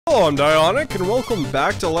Hello, I'm Dieonik, and welcome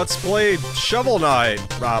back to Let's Play Shovel Knight.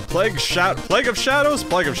 Plague of Shadows? Plague of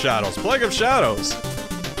Shadows. Plague of Shadows.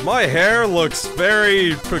 My hair looks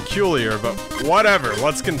very peculiar, but whatever,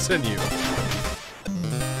 let's continue.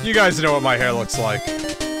 You guys know what my hair looks like.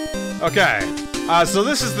 Okay, so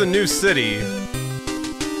this is the new city.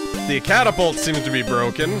 The catapult seems to be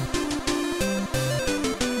broken.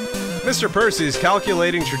 Mr. Percy's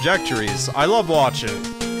calculating trajectories. I love watching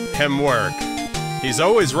him work. He's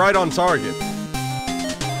always right on target.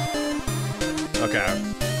 Okay.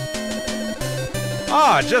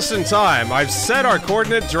 Ah, just in time. I've set our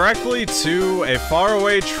coordinate directly to a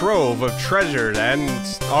faraway trove of treasure and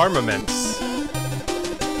armaments.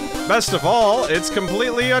 Best of all, it's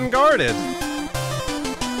completely unguarded.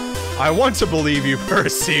 I want to believe you,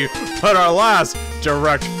 Percy, but our last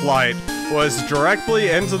direct flight was directly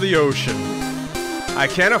into the ocean. I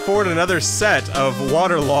can't afford another set of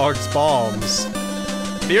waterlogged bombs.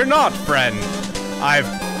 Fear not, friend. I've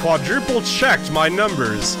quadruple checked my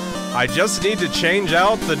numbers. I just need to change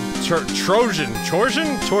out the Torsion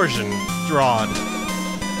rod.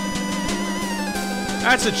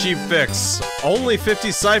 That's a cheap fix. Only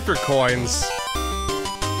 50 cipher coins.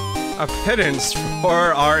 A pittance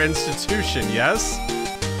for our institution, yes?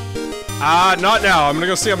 Not now. I'm gonna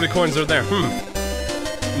go see how many coins are there.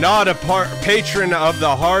 Not a patron of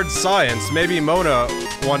the hard science. Maybe Mona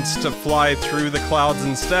wants to fly through the clouds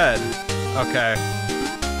instead. Okay.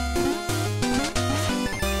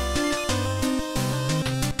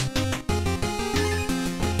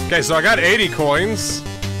 Okay, so I got 80 coins.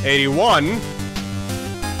 81.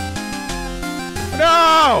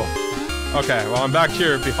 No! Okay, well, I'm back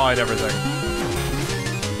here behind everything.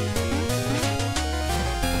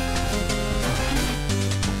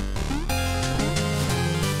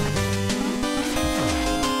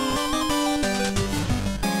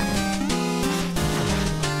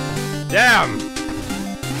 Damn!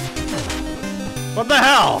 What the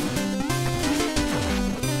hell?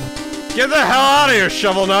 Get the hell out of here,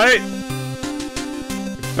 Shovel Knight!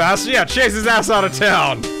 Bastard, yeah, chase his ass out of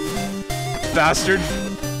town! Bastard.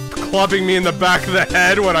 Clubbing me in the back of the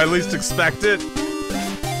head when I least expect it.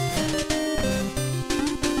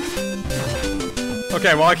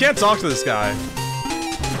 Okay, well, I can't talk to this guy.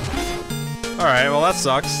 Alright, well, that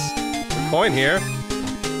sucks. A coin here.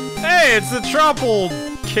 Hey, it's the Tropple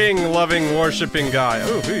King loving worshipping guy.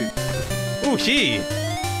 Ooh, he. Ooh, he.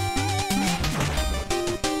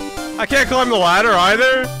 I can't climb the ladder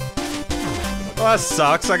either? Well, that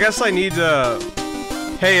sucks. I guess I need to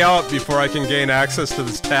pay up before I can gain access to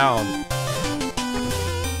this town.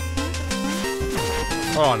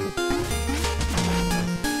 Hold on.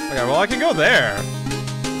 Okay, well, I can go there.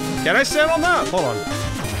 Can I stand on that? Hold on.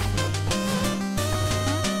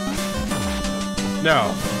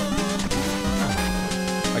 No.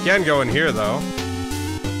 I can go in here, though.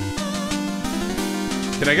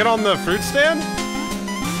 Can I get on the fruit stand?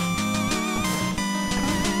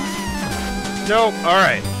 Nope.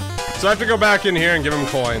 Alright. So I have to go back in here and give him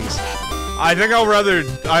coins. I think I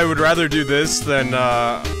would rather do this than,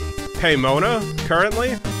 pay Mona,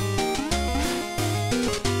 currently.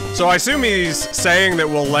 So I assume he's saying that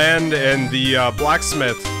we'll land in the,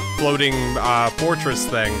 blacksmith floating, fortress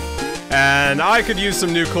thing. And I could use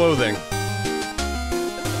some new clothing.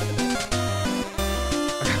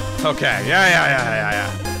 Okay, yeah.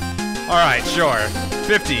 Alright, sure.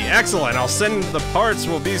 50, excellent. I'll send the parts,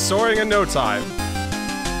 will be soaring in no time.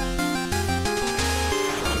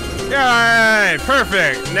 Yay,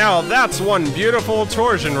 perfect. Now that's one beautiful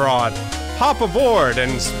torsion rod. Hop aboard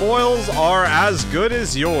and spoils are as good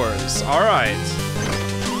as yours. Alright.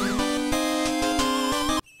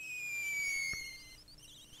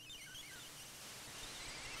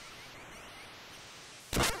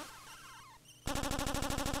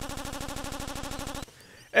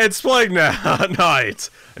 It's Plague Night.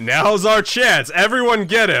 Now's our chance. Everyone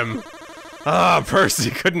get him. Ah, Percy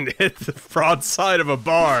couldn't hit the broadside of a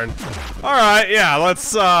barn. Alright, yeah,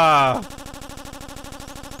 let's,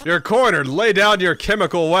 You're cornered. Lay down your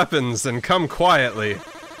chemical weapons and come quietly.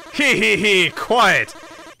 Hee, quiet.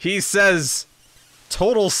 He says,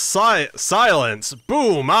 total silence.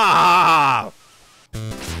 Boom, ah!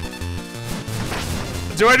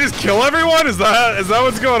 Do I just kill everyone? Is that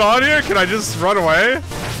what's going on here? Can I just run away?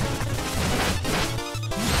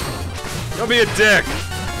 Don't be a dick,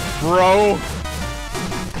 bro.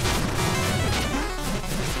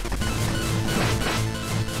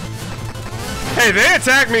 Hey, they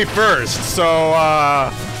attacked me first, so,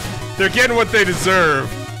 they're getting what they deserve.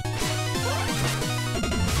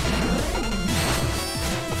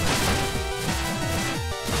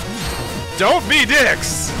 Don't be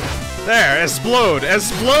dicks! There, explode.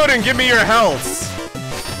 Explode and give me your health.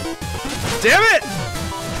 Damn it!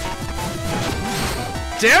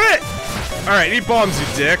 Damn it! Alright, he bombs you,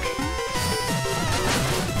 dick.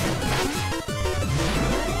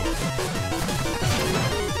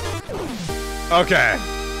 Okay.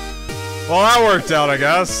 Well, that worked out, I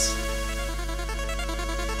guess.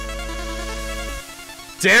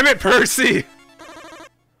 Damn it, Percy!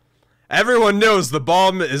 Everyone knows the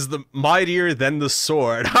bomb is the mightier than the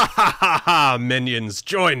sword. Ha ha ha ha! Minions,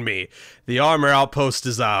 join me. The armor outpost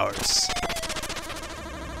is ours.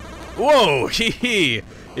 Whoa, hee hee.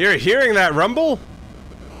 You're hearing that rumble?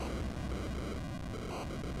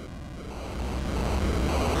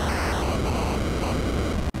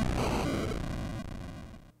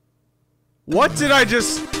 What did I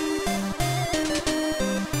just...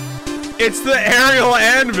 It's the aerial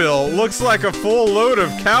anvil! Looks like a full load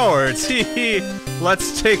of cowards! Hee hee!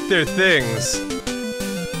 Let's take their things.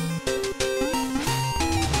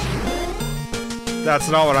 That's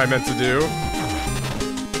not what I meant to do.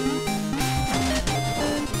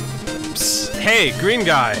 Psst, hey, green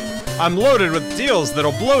guy. I'm loaded with deals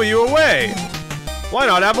that'll blow you away! Why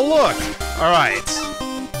not have a look? Alright.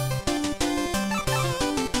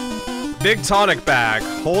 Big tonic bag.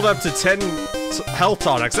 Hold up to 10 health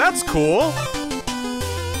tonics. That's cool.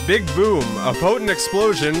 Big boom. A potent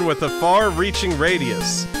explosion with a far-reaching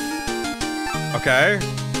radius. Okay.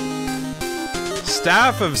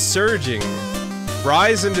 Staff of surging.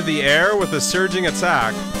 Rise into the air with a surging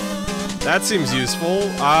attack. That seems useful.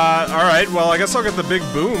 Alright. Well, I guess I'll get the big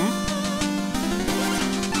boom.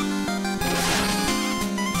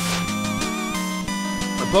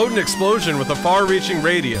 A potent explosion with a far-reaching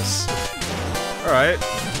radius. Alright.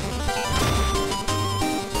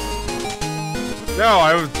 No,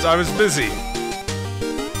 I was busy.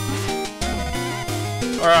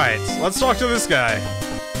 Alright, let's talk to this guy.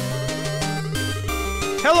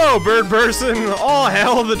 Hello, bird person! All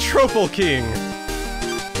hail the Troupple King!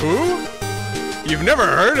 Who? You've never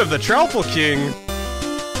heard of the Troupple King?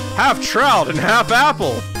 Half trout and half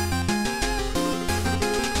apple!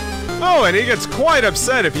 Oh, and he gets quite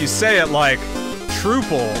upset if you say it like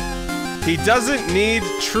Trouple. He doesn't need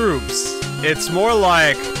troops. It's more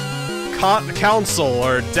like council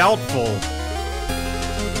or doubtful.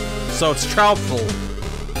 So it's Troupple.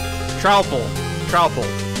 Troupple. Troupple.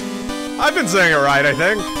 I've been saying it right, I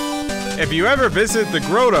think. If you ever visit the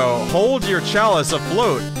grotto, hold your chalice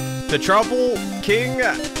afloat. The Troupple King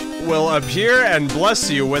will appear and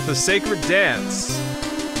bless you with a sacred dance.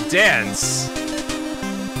 Dance?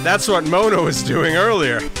 That's what Mono was doing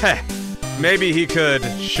earlier. Heh. Maybe he could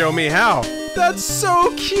show me how. That's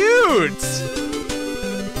so cute!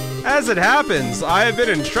 As it happens, I have been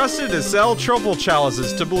entrusted to sell Troupple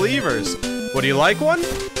chalices to believers. Would you like one?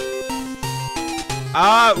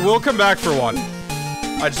 We'll come back for one.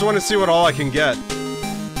 I just want to see what all I can get.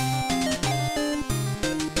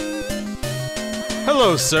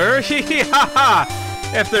 Hello, sir. Hee hee ha ha!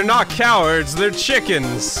 If they're not cowards, they're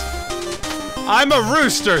chickens. I'm a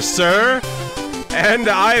rooster, sir! And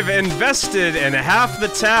I've invested in half the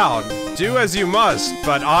town. Do as you must,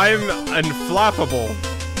 but I'm unflappable.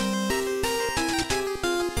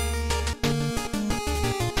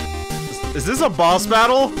 Is this a boss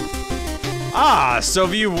battle? Ah, so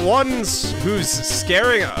you ones who's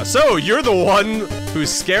scaring... So, you're the one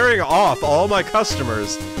who's scaring off all my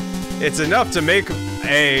customers. It's enough to make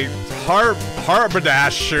a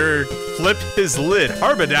haberdasher flip his lid.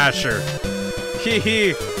 Haberdasher. Hee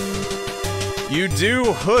hee. You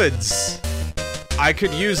do hoods. I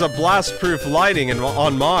could use a blast-proof lining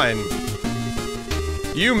on mine.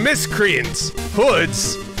 You miscreants!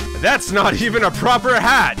 Hoods? That's not even a proper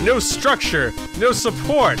hat! No structure, no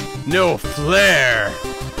support, no flair!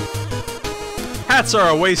 Hats are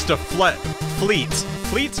a waste of fleet,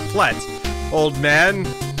 old man.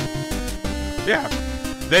 Yeah.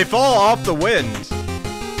 They fall off the wind.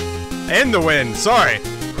 In the wind, sorry.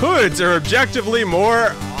 Hoods are objectively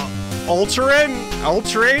more... Ultarian,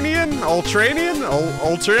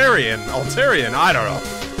 I don't know.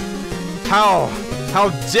 How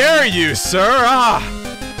dare you, sir? Ah,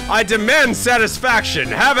 I demand satisfaction.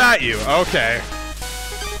 Have at you. Okay.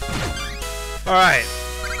 All right.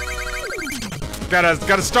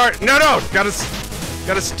 Gotta start. No, gotta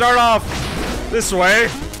start off this way.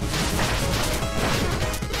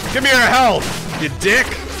 Give me your health, you dick.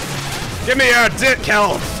 Give me your dick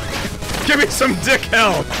health. Give me some dick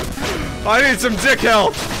health. I need some dick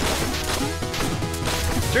health.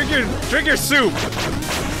 Drink your soup.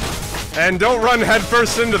 And don't run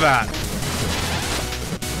headfirst into that.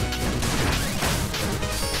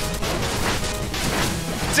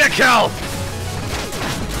 Dick health.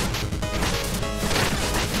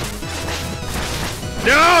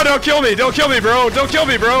 No, don't kill me, bro. Don't kill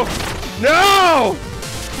me, bro. No!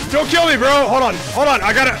 Don't kill me, bro. Hold on,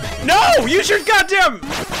 I gotta... No! Use your goddamn...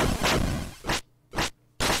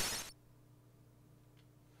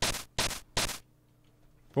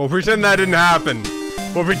 We'll pretend that didn't happen.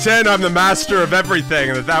 We'll pretend I'm the master of everything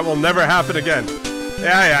and that will never happen again.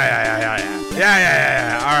 Yeah.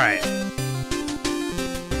 Alright.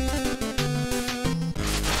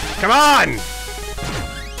 Come on!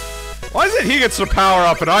 Why is it he gets to power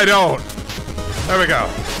up and I don't? There we go.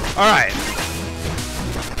 Alright.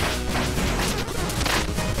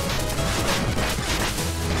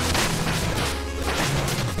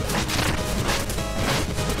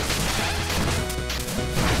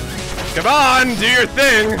 Come on, do your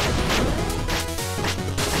thing!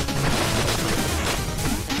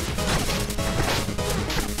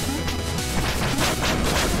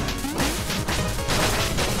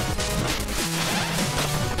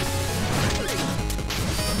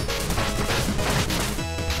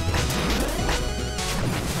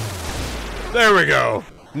 There we go.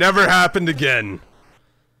 Never happened again.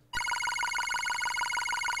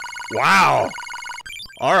 Wow.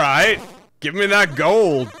 Alright. Give me that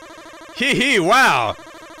gold. Hee hee, wow.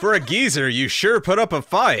 For a geezer, you sure put up a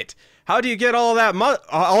fight. How do you get all that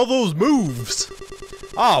all those moves?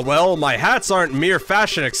 Ah, well, my hats aren't mere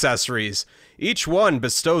fashion accessories. Each one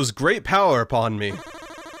bestows great power upon me.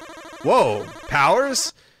 Whoa,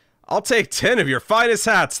 powers? I'll take 10 of your finest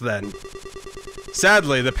hats then.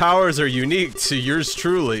 Sadly, the powers are unique to yours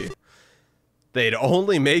truly. They'd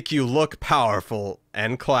only make you look powerful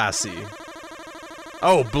and classy.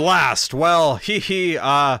 Oh, blast. Well, hee hee,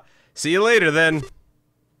 see you later then.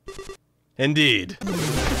 Indeed.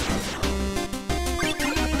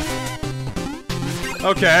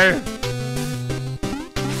 Okay.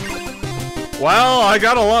 Well, I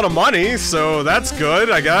got a lot of money, so that's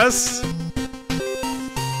good, I guess.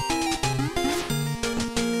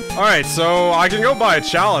 Alright, so I can go buy a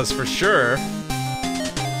chalice for sure.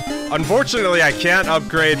 Unfortunately, I can't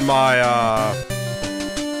upgrade my,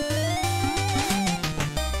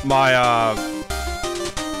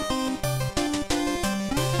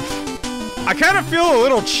 I kind of feel a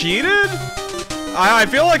little cheated. I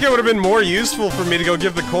feel like it would have been more useful for me to go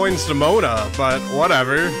give the coins to Mona, but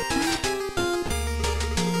whatever.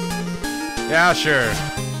 Yeah, sure.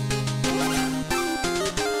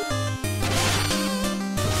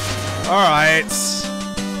 Alright.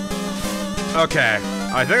 Okay.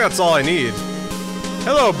 I think that's all I need.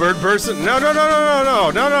 Hello, bird person. No.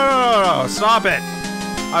 Stop it.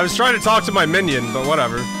 I was trying to talk to my minion, but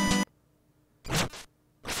whatever.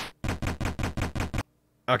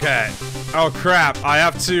 Okay. Oh, crap. I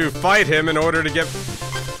have to fight him in order to get...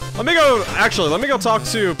 Let me go... Actually, let me go talk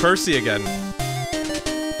to Percy again.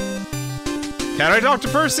 Can I talk to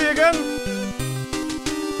Percy again?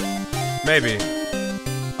 Maybe.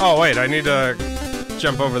 Oh, wait, I need to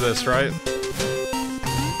jump over this, right?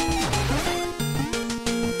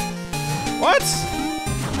 What?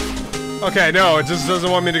 Okay, no, it just doesn't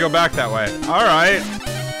want me to go back that way. Alright.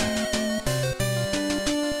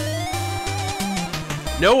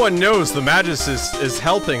 No one knows the Magus is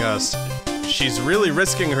helping us. She's really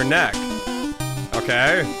risking her neck.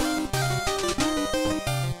 Okay.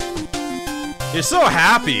 You're so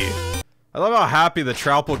happy. I love how happy the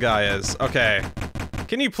Troupple guy is. Okay.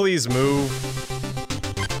 Can you please move?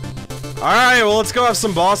 Alright, well, let's go have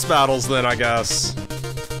some boss battles then, I guess.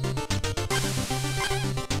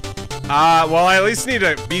 Well, I at least need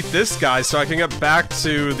to beat this guy so I can get back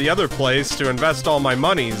to the other place to invest all my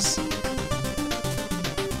monies.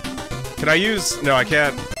 Can I use... No, I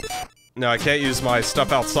can't... No, I can't use my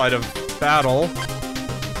stuff outside of battle.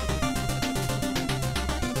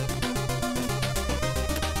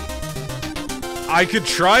 I could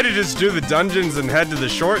try to just do the dungeons and head to the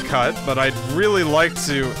shortcut, but I'd really like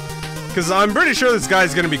to... Because I'm pretty sure this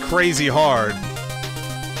guy's gonna be crazy hard.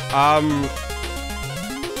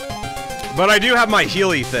 But I do have my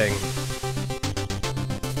Healy thing.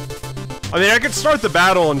 I mean, I could start the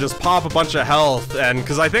battle and just pop a bunch of health, and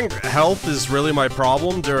because I think health is really my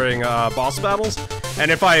problem during boss battles.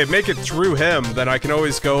 And if I make it through him, then I can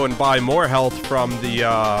always go and buy more health from the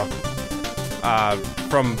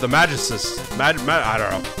Magus. I don't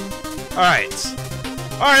know. Alright.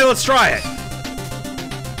 Alright, let's try it.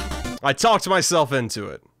 I talked myself into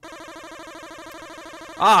it.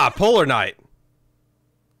 Ah, Polar Knight.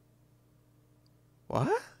 What?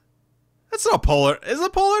 That's not Polar... Is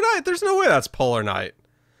it Polar Knight? There's no way that's Polar Knight.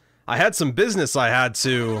 I had some business I had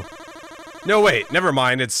to... No, wait. Never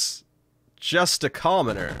mind. It's just a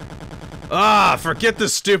commoner. Ah, forget the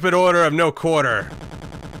stupid order of no quarter.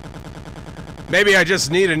 Maybe I just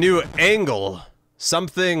need a new angle.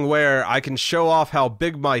 Something where I can show off how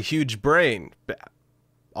big my huge brain...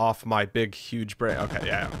 Off my big, huge brain. Okay,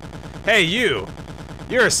 yeah. Hey, you!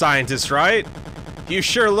 You're a scientist, right? You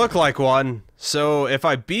sure look like one. So, if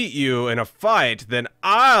I beat you in a fight, then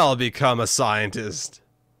I'll become a scientist.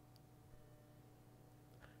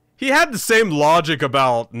 He had the same logic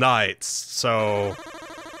about knights, so...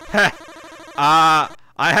 I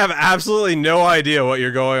have absolutely no idea what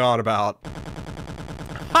you're going on about.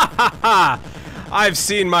 Ha ha ha! I've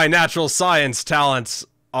seen my natural science talents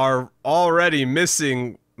are already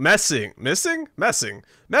messing with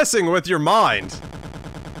your mind.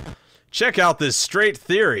 Check out this string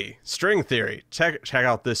theory. Check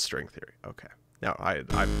out this string theory. Okay. No,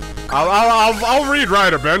 I'll read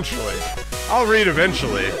right eventually. I'll read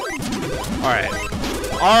eventually.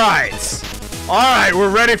 All right,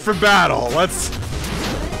 we're ready for battle.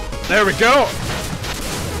 There we go.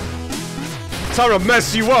 Time to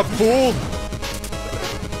mess you up, fool.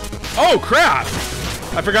 Oh crap!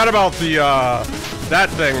 I forgot about the that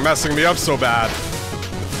thing messing me up so bad.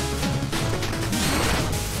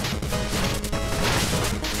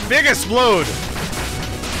 Big explode!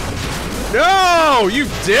 No, you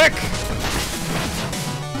dick!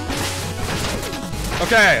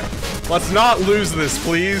 Okay, let's not lose this,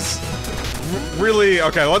 please. Really,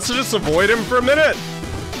 okay, let's just avoid him for a minute.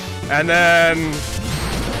 And then...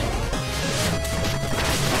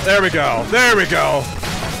 There we go, there we go.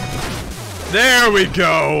 There we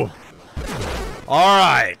go!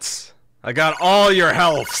 Alright. I got all your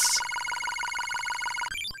healths.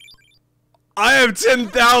 I have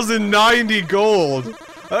 10,090 gold!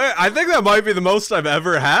 I think that might be the most I've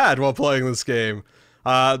ever had while playing this game.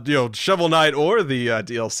 You know, Shovel Knight or the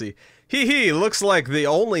DLC. Hee hee, looks like the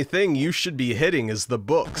only thing you should be hitting is the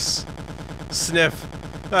books. Sniff.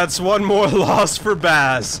 That's one more loss for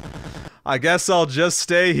Baz. I guess I'll just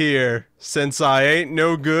stay here, since I ain't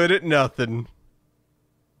no good at nothing.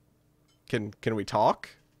 Can we talk?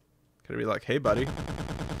 Can I be like, hey buddy?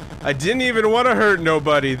 I didn't even want to hurt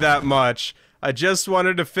nobody that much. I just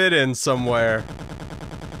wanted to fit in somewhere.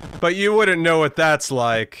 But you wouldn't know what that's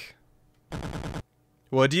like.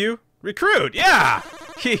 Would you? Recruit, yeah!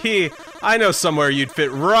 Hehe, I know somewhere you'd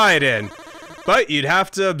fit right in. But you'd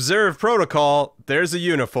have to observe protocol. There's a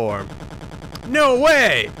uniform. No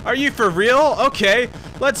way! Are you for real? Okay,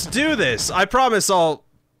 let's do this. I promise I'll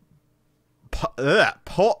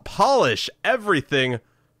polish everything.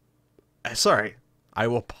 Sorry, I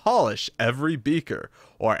will polish every beaker.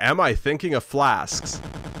 Or am I thinking of flasks?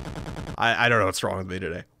 I don't know what's wrong with me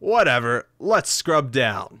today. Whatever, let's scrub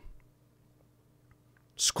down.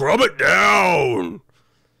 Scrub it down!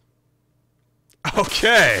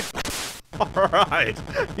 Okay. Alright,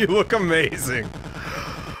 you look amazing.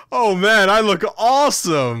 Oh man, I look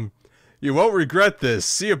awesome! You won't regret this.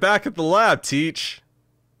 See you back at the lab, Teach.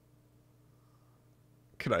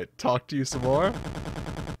 Can I talk to you some more?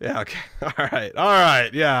 Yeah, okay.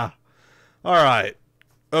 Alright, yeah. Alright.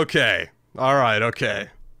 Okay. Alright, okay.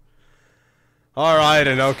 Alright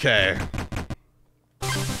and okay.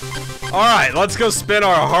 Alright, let's go spend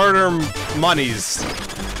our hard-earned monies.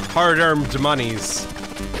 Hard-earned monies.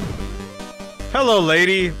 Hello,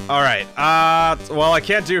 lady. Alright, well, I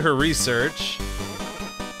can't do her research.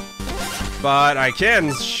 But I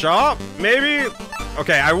can shop, maybe?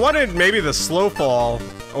 Okay, I wanted maybe the slow fall,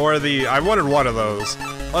 or I wanted one of those.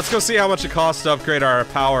 Let's go see how much it costs to upgrade our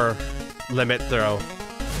power limit throw.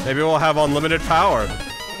 Maybe we'll have unlimited power.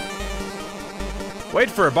 Wait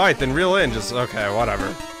for a bite, then reel in, just, okay,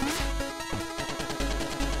 whatever.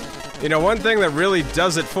 You know, one thing that really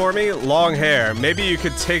does it for me? Long hair. Maybe you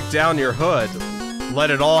could take down your hood. Let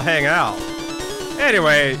it all hang out.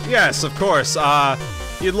 Anyway, yes, of course,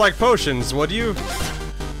 you'd like potions, would you?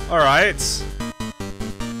 Alright.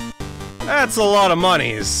 That's a lot of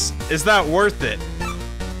monies. Is that worth it?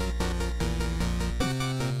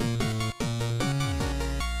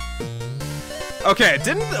 Okay,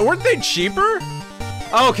 weren't they cheaper?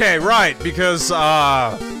 Okay, right, because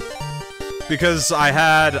I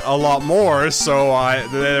had a lot more, so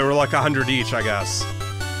they were like 100 each, I guess.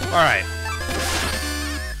 Alright.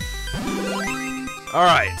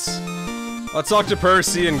 Alright. Let's talk to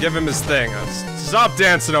Percy and give him his thing. Stop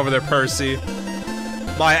dancing over there, Percy.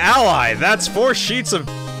 My ally, that's 4 sheets of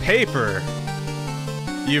paper.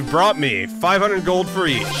 You've brought me 500 gold for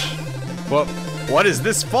each. Well, what is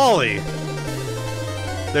this folly?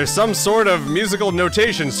 There's some sort of musical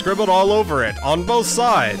notation scribbled all over it, on both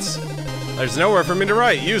sides. There's nowhere for me to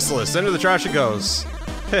write. Useless. Into the trash it goes.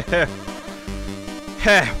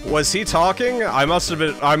 Heh. Was he talking? I must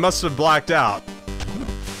have blacked out.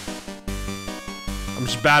 I'm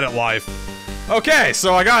just bad at life. Okay,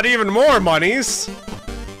 so I got even more monies.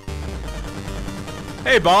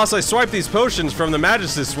 Hey boss, I swiped these potions from the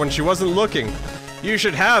Magus when she wasn't looking. You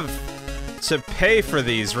should have to pay for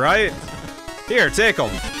these, right? Here, take them.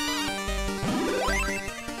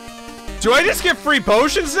 Do I just get free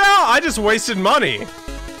potions now? I just wasted money.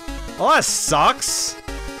 Well, that sucks.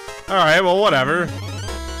 Alright, well, whatever.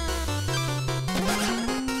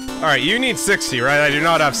 Alright, you need 60, right? I do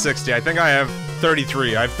not have 60. I think I have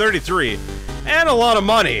 33. I have 33. And a lot of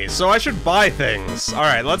money, so I should buy things.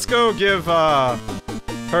 Alright, let's go give,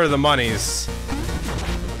 her the monies.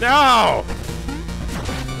 No!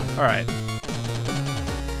 Alright.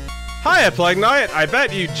 Hiya, Plague Knight. I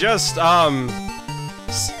bet you just,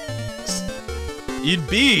 you'd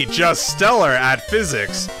be just stellar at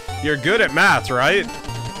physics. You're good at math, right?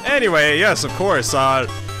 Anyway, yes, of course,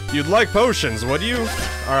 you'd like potions, would you?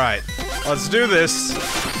 Alright, let's do this.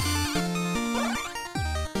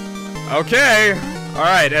 Okay.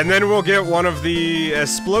 Alright, and then we'll get one of the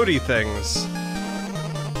explodey things.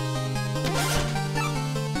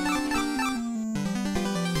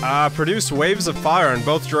 Produce waves of fire in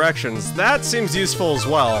both directions. That seems useful as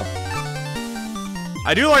well.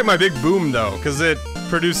 I do like my big boom, though, because it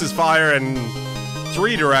produces fire in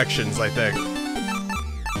 3 directions, I think.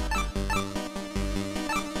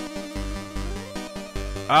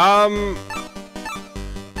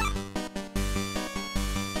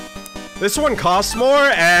 This one costs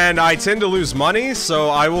more, and I tend to lose money, so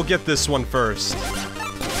I will get this one first.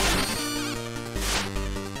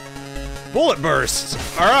 Bullet burst!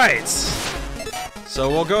 Alright! So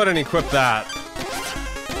we'll go ahead and equip that.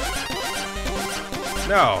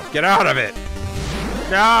 No, get out of it!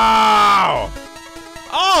 No!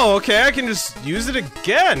 Oh, okay, I can just use it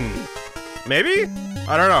again! Maybe?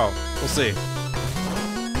 I don't know. We'll see.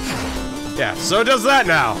 Yeah, so it does that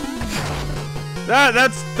now.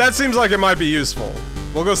 That seems like it might be useful.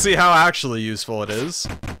 We'll go see how actually useful it is.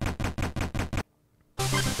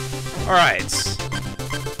 Alright.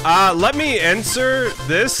 Let me enter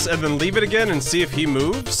this and then leave it again and see if he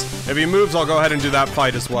moves. If he moves, I'll go ahead and do that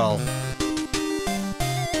fight as well.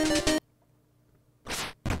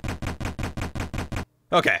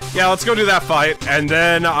 Okay, yeah, let's go do that fight, and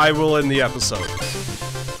then I will end the episode.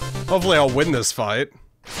 Hopefully I'll win this fight.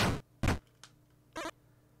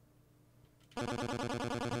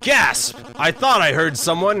 Gasp! I thought I heard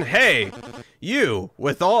someone. Hey, you,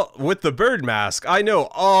 with the bird mask, I know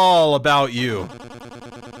all about you.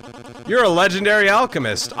 You're a legendary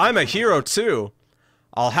alchemist. I'm a hero too.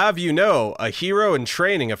 I'll have you know, a hero in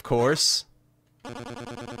training, of course.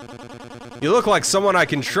 You look like someone I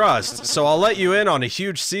can trust, so I'll let you in on a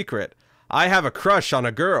huge secret. I have a crush on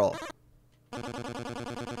a girl.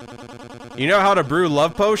 You know how to brew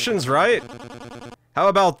love potions, right? How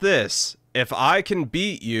about this? If I can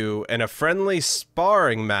beat you in a friendly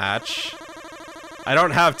sparring match... I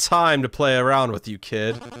don't have time to play around with you,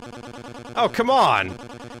 kid. Oh, come on,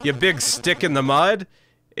 you big stick in the mud.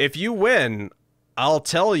 If you win, I'll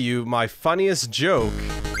tell you my funniest joke.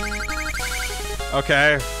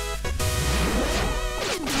 Okay.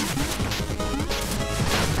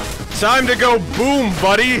 Time to go boom,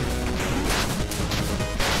 buddy!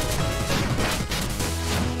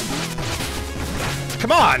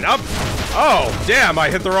 Come on, up! Oh, damn, I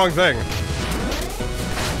hit the wrong thing.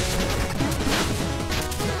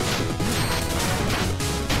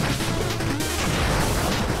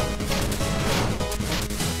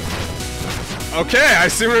 Okay, I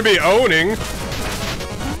seem to be owning.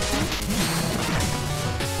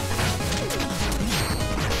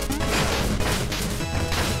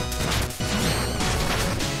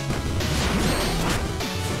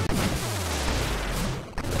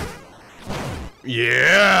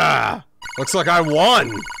 Yeah! Looks like I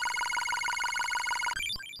won!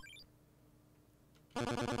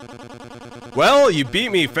 Well, you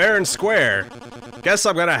beat me fair and square. Guess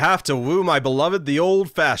I'm gonna have to woo my beloved the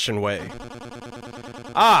old-fashioned way.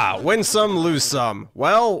 Ah, win some, lose some.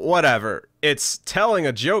 Well, whatever. It's telling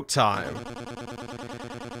a joke time.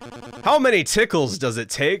 How many tickles does it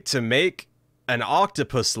take to make an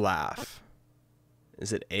octopus laugh?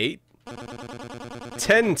 Is it 8?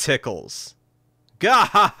 10 tickles. Gah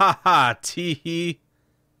ha ha ha, tee hee.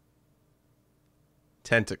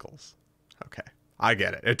 Tentacles. Okay, I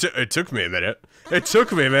get it. It took me a minute. It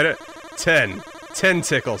took me a minute. 10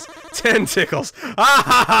 tickles. 10 tickles. Ah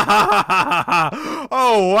ha ha ha ha ha.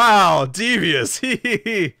 Oh wow, devious.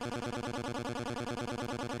 Hee.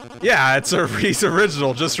 Yeah, it's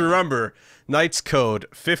original. Just remember, Knight's Code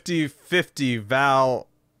 50-50 vow.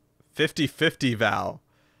 50-50 vow.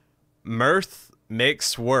 Mirth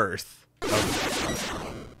makes worth.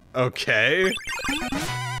 Okay.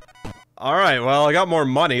 Alright, well, I got more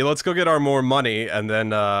money. Let's go get our more money, and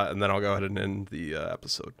then I'll go ahead and end the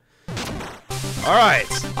episode. Alright,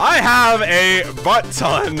 I have a butt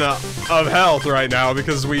ton of health right now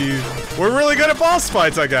because we're really good at boss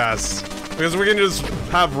fights, I guess. Because we can just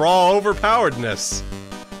have raw overpoweredness.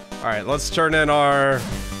 Alright, let's turn in our...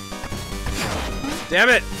 Damn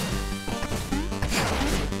it!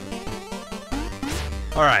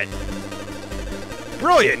 Alright.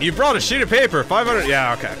 Brilliant, you brought a sheet of paper, 500,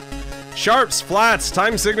 yeah, okay. Sharps, flats,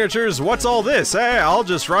 time signatures, what's all this? Hey, I'll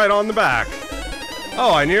just write on the back.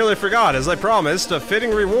 Oh, I nearly forgot, as I promised, a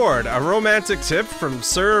fitting reward. A romantic tip from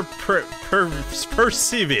Sir Percival.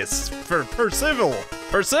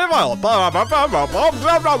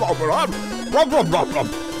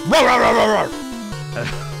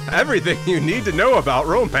 Everything you need to know about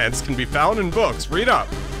romance can be found in books. Read up.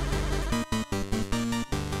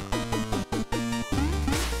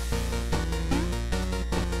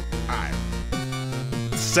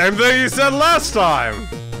 Same thing you said last time!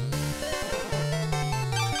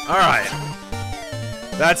 Alright.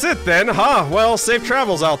 That's it then, huh? Well, safe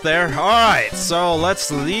travels out there. Alright, so let's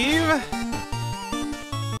leave.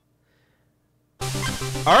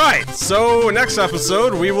 Alright, so next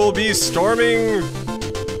episode we will be storming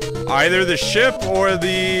either the ship or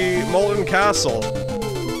the Molten Castle.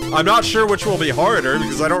 I'm not sure which will be harder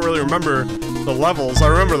because I don't really remember the levels. I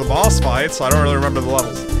remember the boss fights, I don't really remember the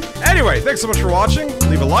levels. Anyway, thanks so much for watching.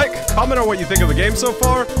 Leave a like, comment on what you think of the game so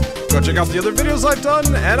far. Go check out the other videos I've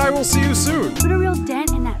done, and I will see you soon. Put a real dent